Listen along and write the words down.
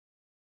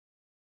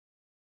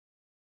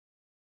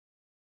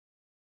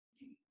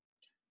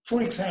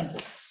For example,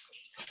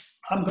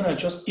 I'm going to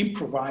just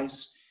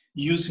improvise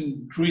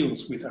using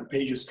drills with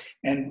arpeggios.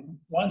 And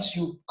once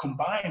you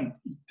combine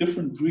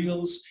different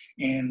drills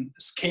and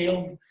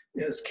scales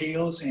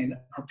and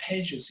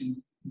arpeggios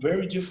in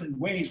very different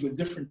ways with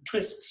different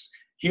twists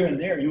here and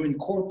there, you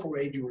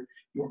incorporate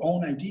your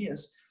own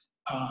ideas.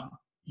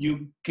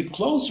 You get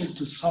closer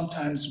to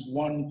sometimes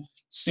one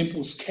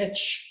simple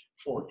sketch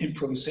for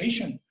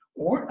improvisation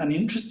or an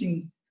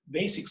interesting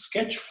basic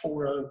sketch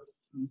for a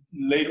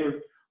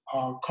later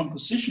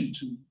composition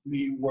to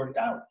be worked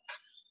out.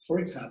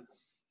 For example,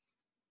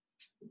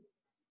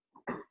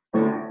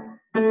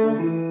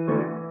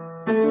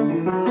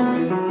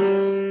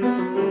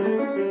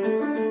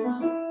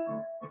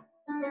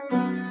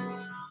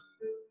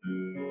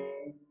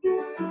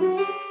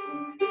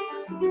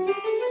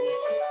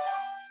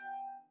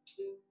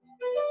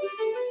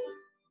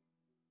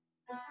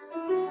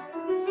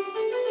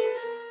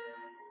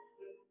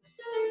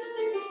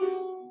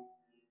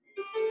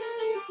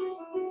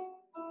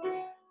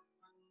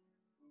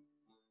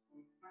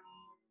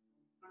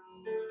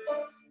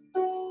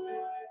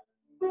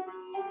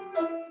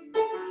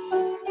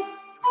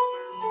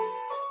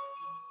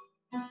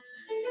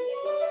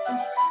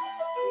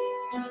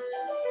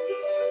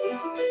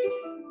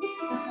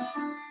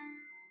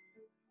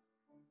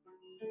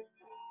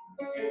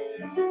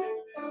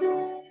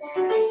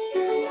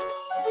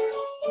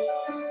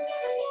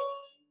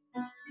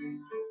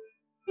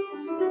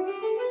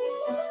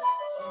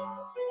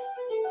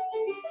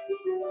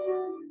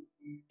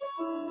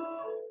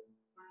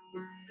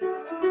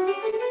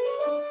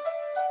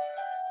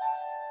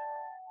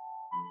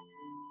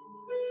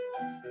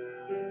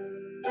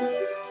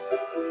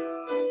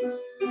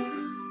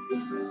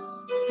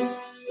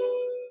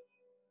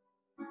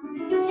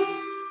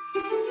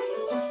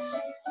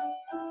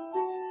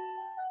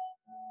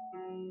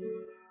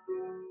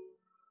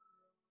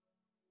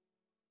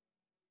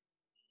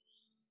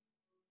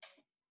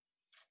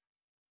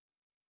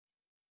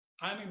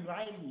 I'm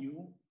inviting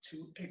you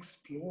to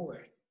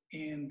explore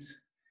and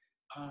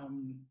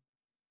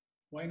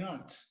why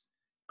not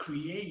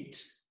create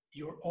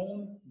your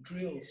own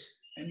drills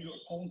and your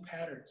own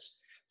patterns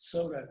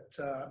so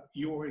that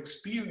your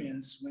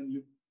experience when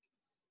you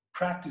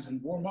practice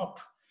and warm up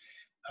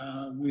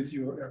with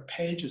your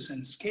arpeggios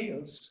and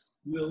scales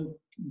will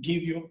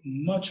give you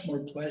much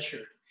more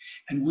pleasure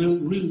and will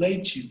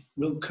relate you,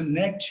 will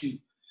connect you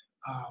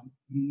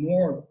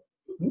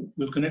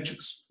will connect you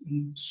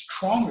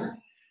stronger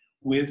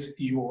with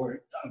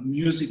your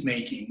music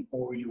making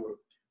or your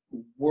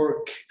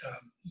work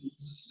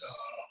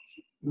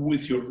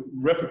with your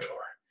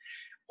repertoire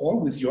or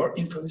with your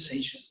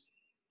improvisation.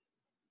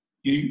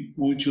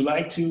 Would you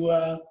like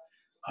to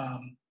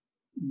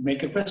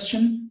make a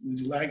question? Would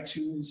you like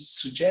to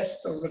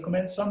suggest or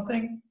recommend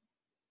something?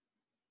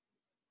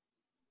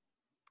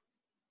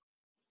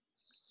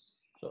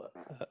 So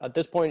at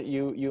this point,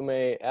 you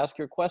may ask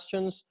your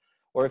questions,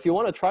 or if you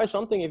want to try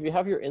something, if you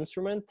have your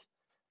instrument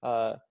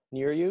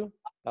near you,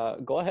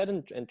 go ahead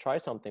and try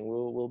something.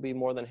 We'll be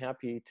more than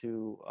happy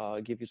to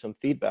give you some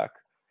feedback,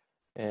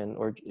 and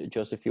or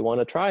just if you want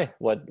to try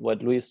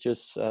what Luis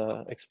just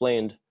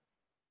explained.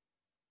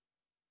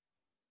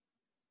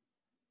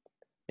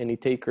 Any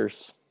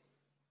takers?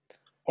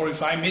 Or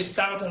if I missed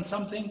out on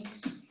something?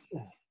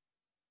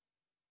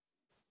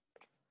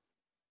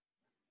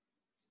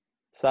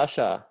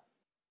 Sasha.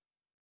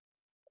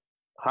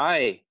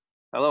 Hi.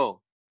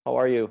 Hello. How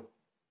are you?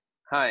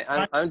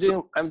 Hi. I'm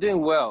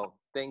doing well.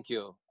 Thank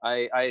you.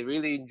 I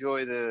really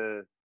enjoy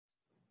the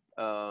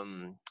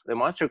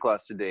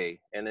masterclass today,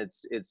 and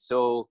it's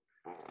so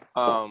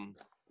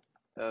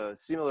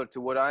similar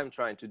to what I'm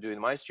trying to do in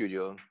my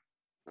studio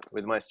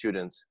with my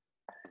students.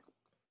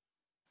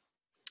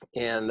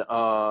 And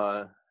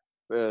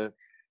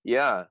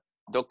yeah,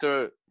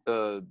 Dr.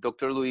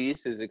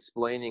 Luis is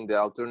explaining the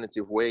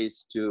alternative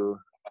ways to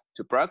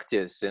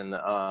practice, and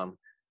I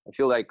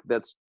feel like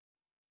that's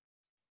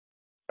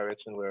the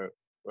direction where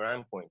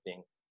I'm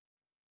pointing.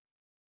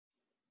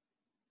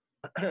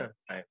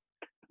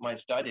 My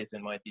studies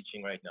and my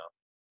teaching right now.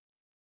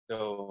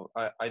 So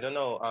I don't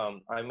know.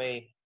 I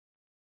may.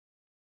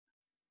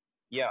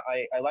 Yeah,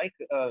 I like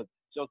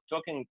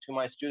talking to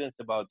my students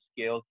about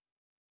scales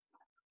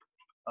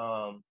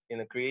in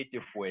a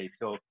creative way.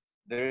 So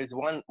there is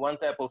one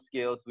type of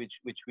scales which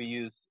we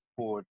use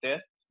for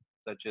tests,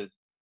 such as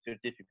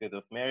certificate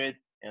of merit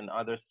and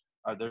other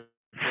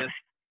tests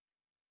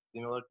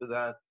similar to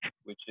that,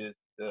 which is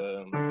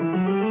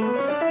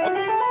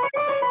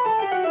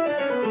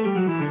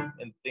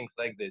and things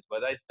like this.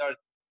 But I start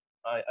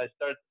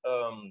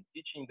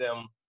teaching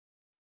them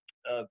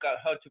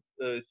how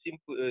to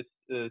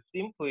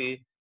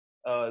simply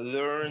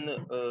learn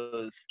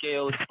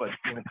scales, but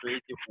in a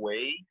creative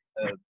way,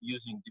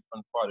 using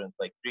different patterns,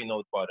 like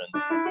 3-note patterns.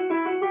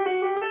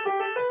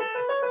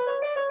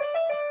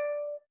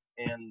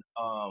 And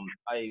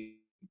I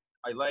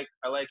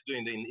like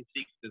doing the in 6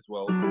 as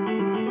well.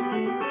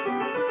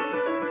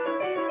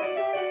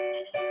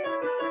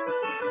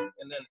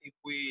 And then if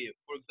we,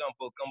 for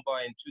example,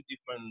 combine two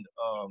different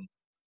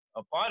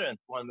patterns,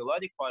 one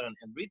melodic pattern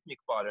and rhythmic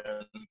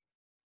pattern,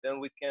 then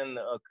we can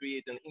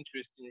create an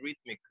interesting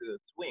rhythmic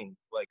swing.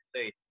 Like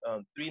say,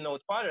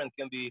 3-note pattern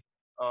can be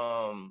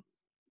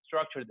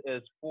structured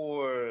as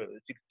 4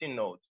 16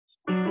 notes.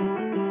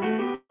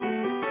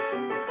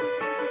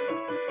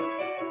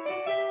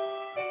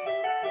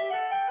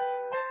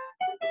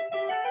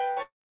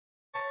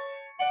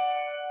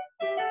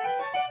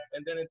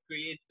 And then it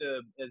creates,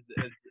 as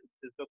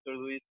Dr.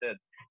 Luis said,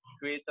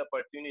 creates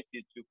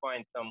opportunity to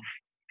find some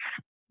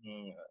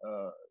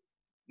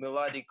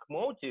melodic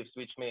motifs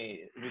which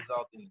may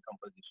result in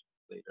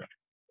compositions later.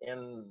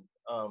 And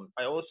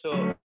I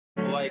also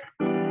like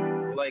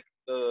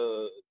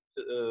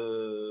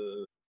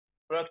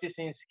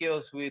practicing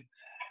scales with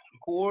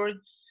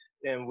chords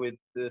and with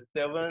the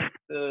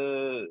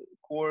 7th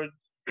chords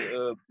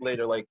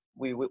later. Like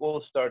we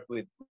all start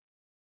with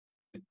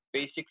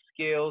basic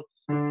scales.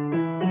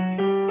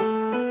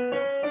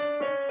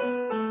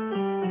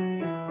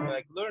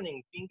 Like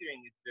learning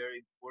fingering is very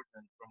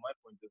important from my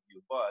point of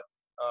view, but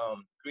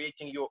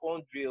creating your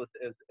own drills,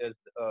 as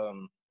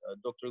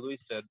Dr. Luis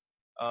said,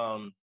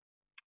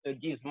 it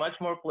gives much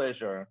more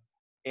pleasure.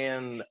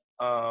 And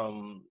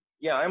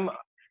yeah,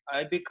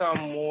 I become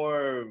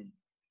more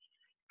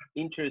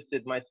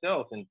interested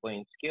myself in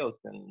playing scales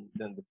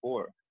than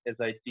before as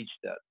I teach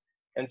that.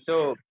 And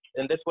so,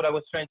 and that's what I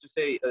was trying to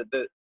say.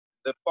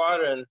 The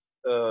patterns,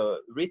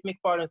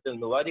 rhythmic patterns and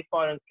melodic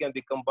patterns can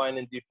be combined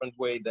in different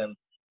ways. Then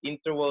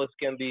intervals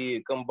can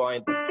be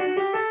combined.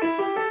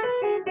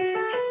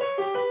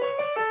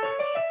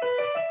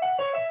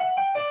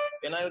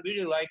 And I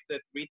really like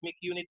that rhythmic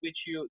unit which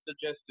you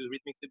suggest, to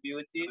rhythmic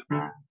stability.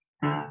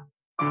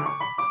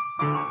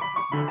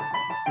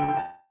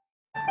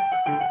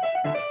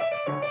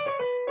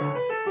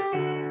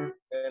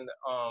 And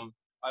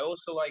I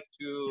also like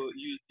to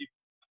use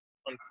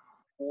different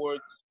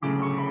chords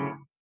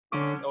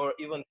or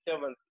even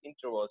 7th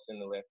intervals in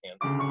the left hand.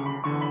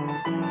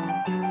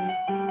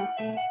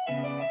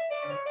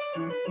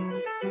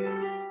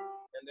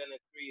 And then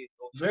it creates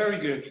very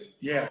good.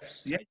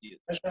 Yes. ideas.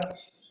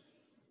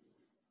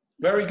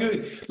 Very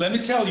good. Let me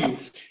tell you,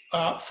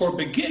 for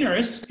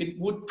beginners, it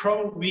would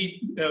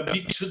probably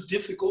be too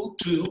difficult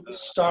to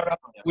start up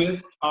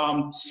with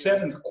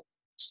 7th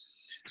chords.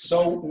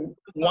 So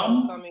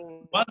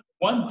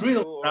one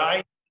drill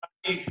that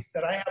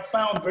I have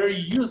found very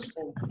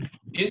useful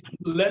is to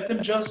let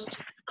them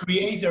just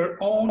create their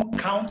own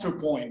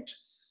counterpoint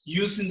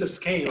using the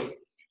scale.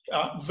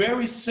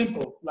 Very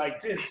simple, like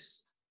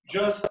this.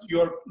 Just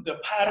the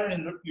pattern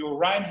in your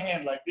right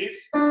hand, like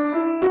this.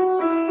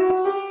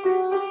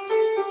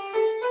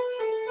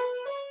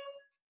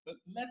 But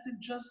let them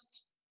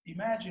just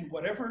imagine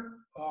whatever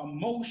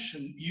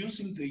motion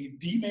using the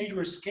D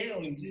major scale,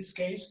 in this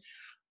case,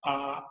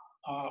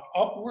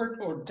 upward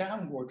or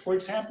downward. For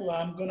example,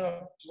 I'm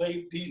gonna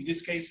play, in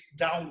this case,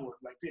 downward,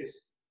 like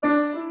this.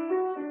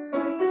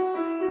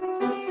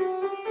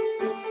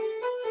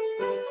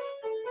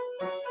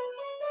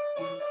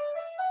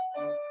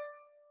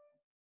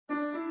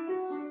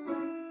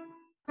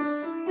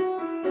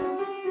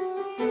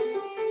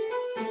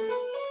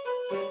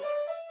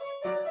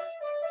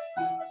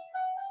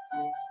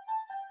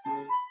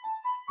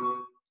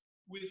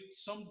 With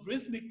some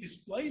rhythmic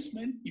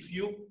displacement, if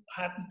you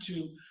happen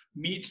to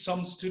meet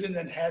some student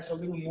that has a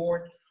little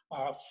more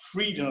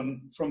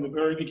freedom from the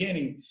very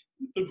beginning,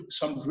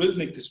 some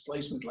rhythmic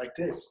displacement like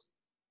this.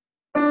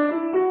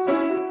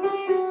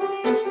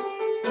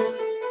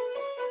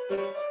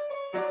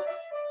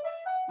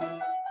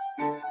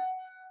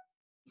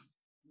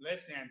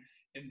 Left hand.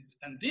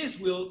 And this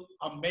will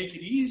make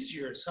it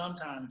easier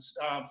sometimes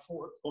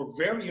or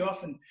very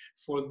often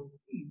for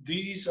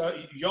these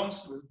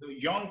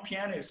young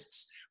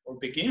pianists or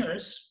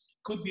beginners,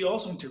 could be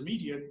also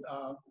intermediate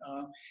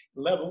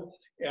level,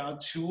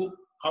 to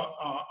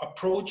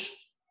approach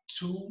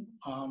two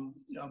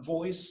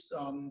voice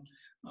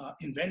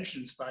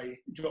inventions by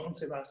Johann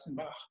Sebastian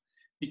Bach.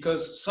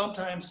 Because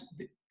sometimes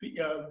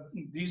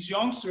these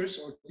youngsters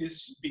or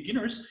these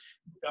beginners,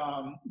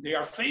 they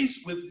are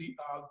faced with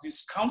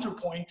this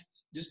counterpoint,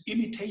 this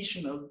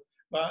imitation of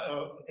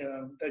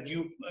that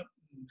you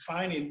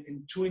find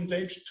in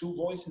two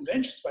voice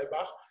inventions by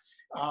Bach,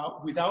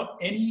 without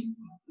any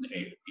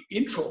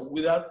intro,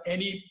 without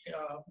any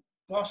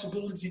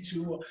possibility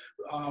to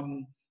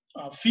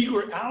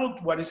figure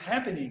out what is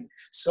happening.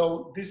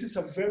 So this is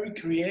a very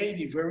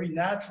creative, very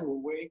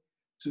natural way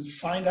to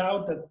find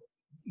out that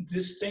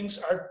these things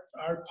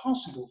are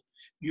possible.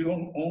 You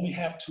don't only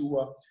have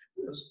to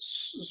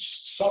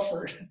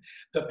suffer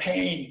the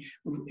pain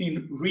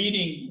in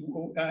reading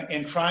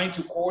and trying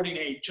to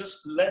coordinate.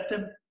 Just let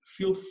them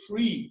feel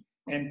free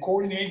and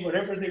coordinate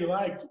whatever they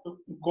like,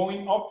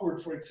 going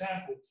upward, for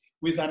example,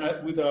 with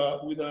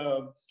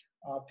a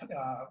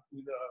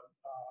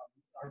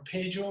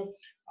arpeggio.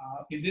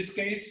 In this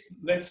case,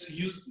 let's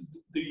use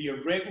the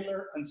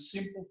regular and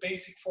simple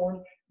basic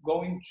form,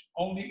 going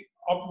only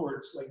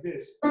upwards like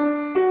this.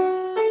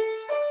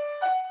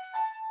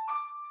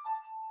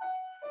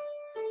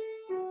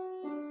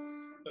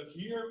 But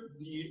here,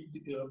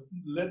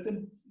 let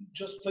them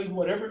just play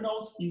whatever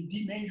notes in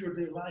D major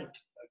they like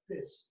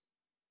this.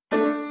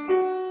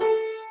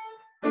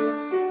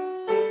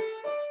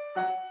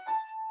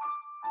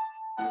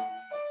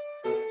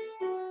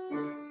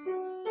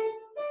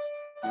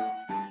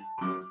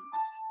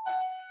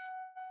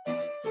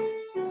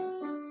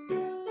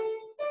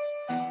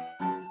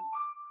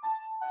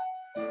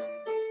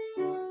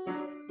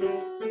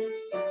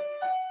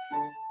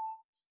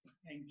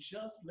 And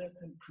just let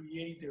them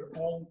create their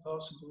own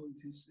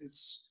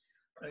possibilities.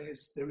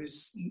 There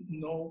is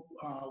no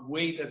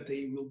way that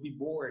they will be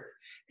bored,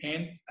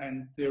 and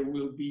there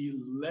will be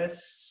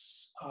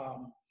less.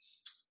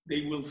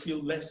 They will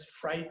feel less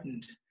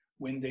frightened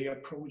when they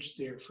approach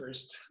their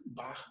first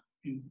Bach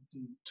in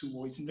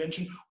two-voice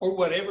invention or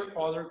whatever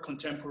other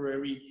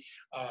contemporary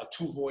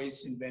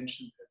two-voice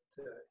invention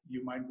that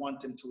you might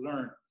want them to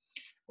learn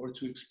or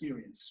to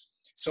experience.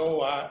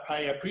 So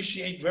I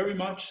appreciate very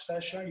much,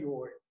 Sasha,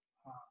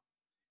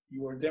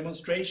 your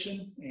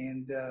demonstration,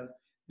 and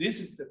this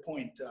is the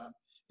point.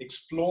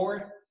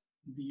 Explore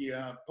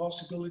the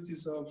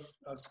possibilities of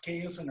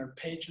scales and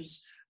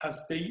arpeggios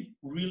as they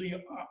really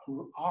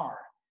are.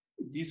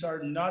 These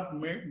are not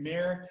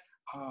mere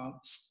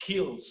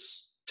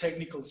skills,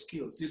 technical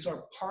skills. These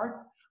are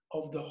part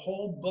of the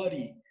whole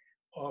body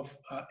of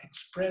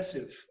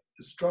expressive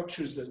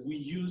structures that we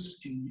use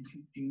in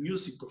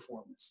music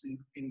performance,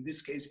 in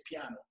this case,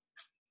 piano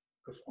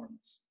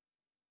performance.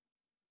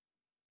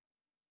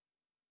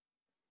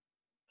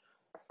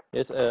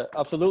 Yes,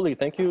 absolutely.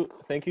 Thank you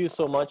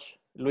so much,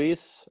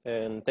 Luis,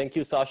 and thank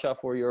you, Sasha,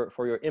 for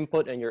your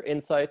input and your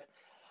insight.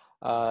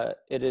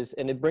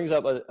 It brings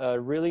up a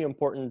really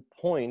important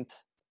point.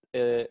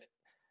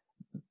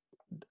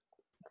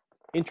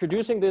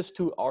 Introducing this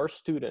to our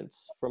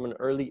students from an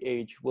early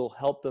age will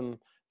help them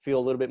feel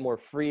a little bit more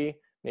free,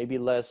 maybe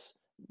less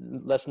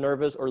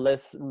nervous or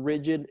less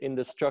rigid in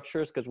the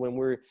structures. Because when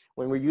we're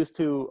used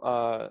to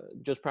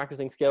just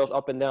practicing scales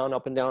up and down,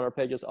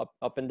 arpeggios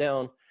up and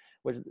down,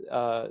 which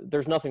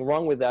there's nothing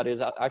wrong with that.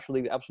 It's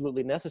actually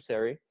absolutely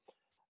necessary.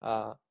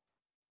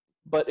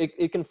 But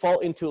it can fall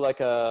into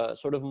like a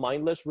sort of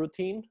mindless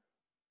routine,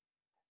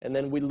 and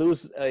then we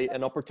lose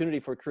an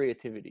opportunity for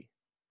creativity.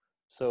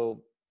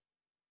 So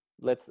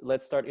let's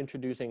start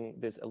introducing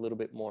this a little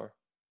bit more.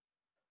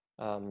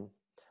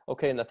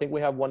 Okay, and I think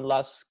we have one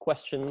last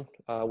question.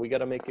 We got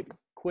to make it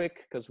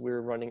quick because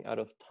we're running out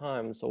of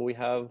time. So we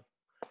have,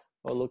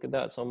 oh, look at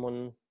that.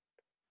 Someone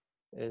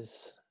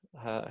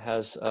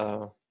has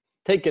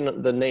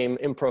taken the name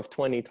Improv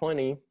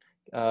 2020.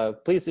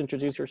 Please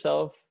introduce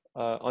yourself.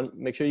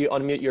 Make sure you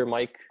unmute your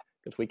mic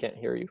because we can't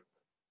hear you.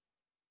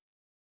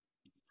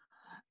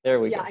 There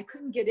we go. Yeah, I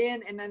couldn't get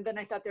in, and then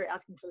I thought they were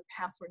asking for the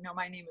password. No,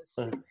 my name is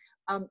Sue.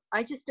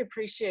 I just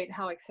appreciate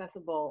how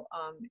accessible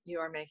you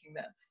are making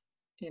this.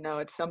 You know,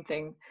 it's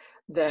something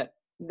that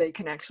they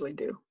can actually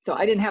do. So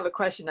I didn't have a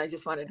question. I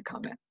just wanted to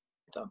comment.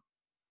 So.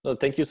 No,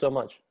 thank you so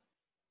much.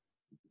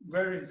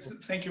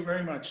 Thank you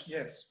very much.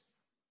 Yes.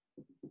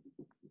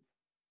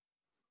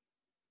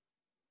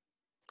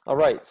 All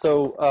right,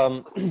 so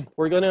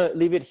we're gonna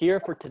leave it here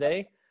for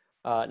today.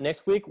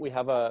 Next week we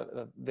have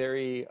a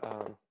very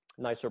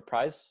nice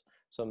surprise,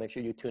 so make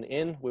sure you tune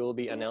in. We will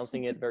be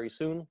announcing it very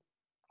soon.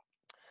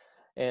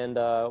 And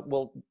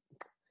well,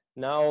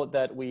 now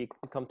that we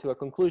come to a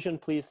conclusion,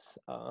 please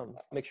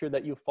make sure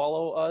that you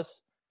follow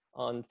us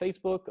on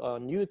Facebook,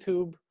 on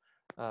YouTube.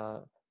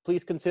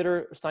 Please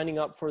consider signing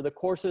up for the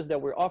courses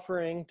that we're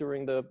offering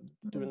during the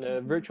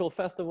virtual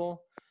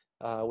festival,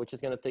 which is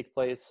going to take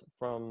place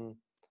from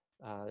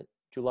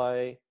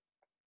July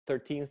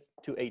 13th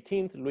to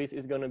 18th. Luis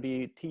is going to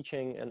be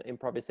teaching an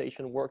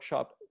improvisation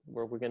workshop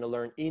where we're going to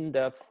learn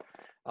in-depth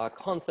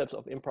concepts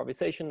of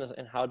improvisation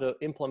and how to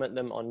implement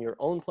them on your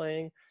own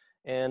playing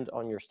and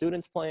on your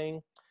students'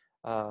 playing,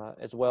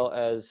 as well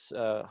as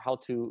how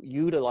to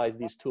utilize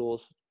these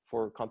tools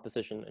for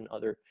composition and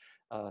other,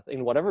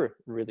 in whatever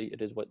really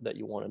it is that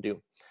you want to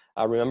do.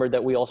 Remember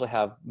that we also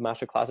have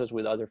master classes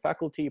with other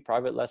faculty,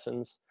 private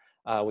lessons.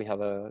 We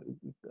have a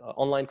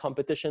online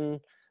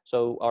competition.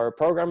 So our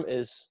program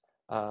is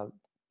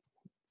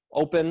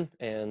open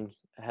and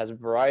has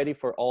variety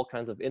for all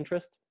kinds of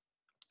interest.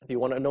 If you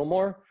want to know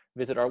more,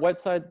 visit our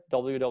website,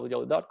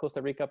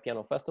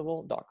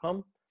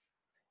 www.costarricapianofestival.com.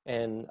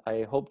 And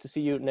I hope to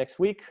see you next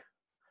week,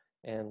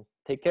 and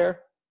take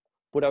care.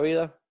 Pura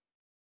vida.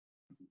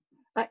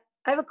 I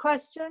have a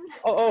question.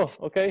 Oh,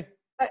 okay.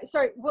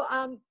 Sorry.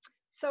 Well,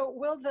 so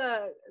will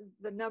the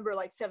number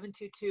like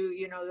 722,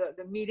 you know,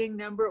 the meeting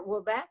number,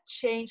 will that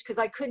change? Because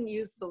I couldn't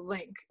use the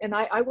link, and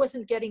I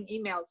wasn't getting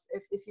emails.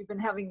 If you've been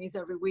having these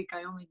every week,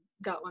 I only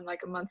got one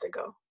like a month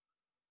ago.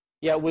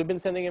 Yeah, we've been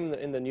sending them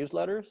in the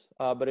newsletters.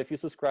 But if you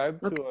subscribe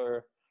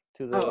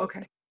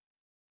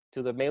to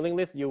the mailing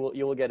list, you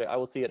will get it. I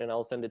will see it and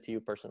I'll send it to you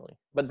personally.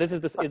 But this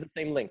is the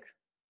same link.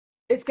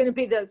 It's going to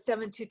be the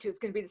 722. It's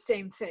going to be the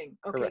same thing.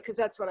 Okay, because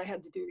that's what I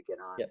had to do to get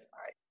on. Yes. All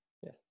right.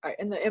 Yes. All right.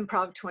 And the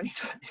Improv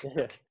 2020.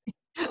 Yeah.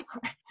 All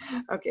right.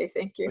 Okay.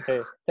 Thank you.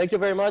 Okay. Thank you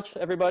very much,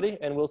 everybody,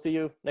 and we'll see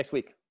you next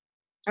week.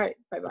 All right,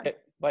 bye-bye. Okay,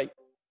 bye.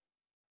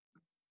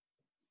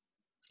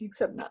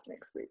 Except not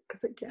next week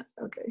because I can't.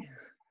 Okay.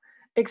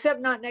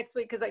 Except not next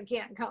week because I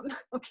can't come.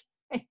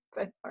 Okay,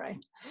 but all right.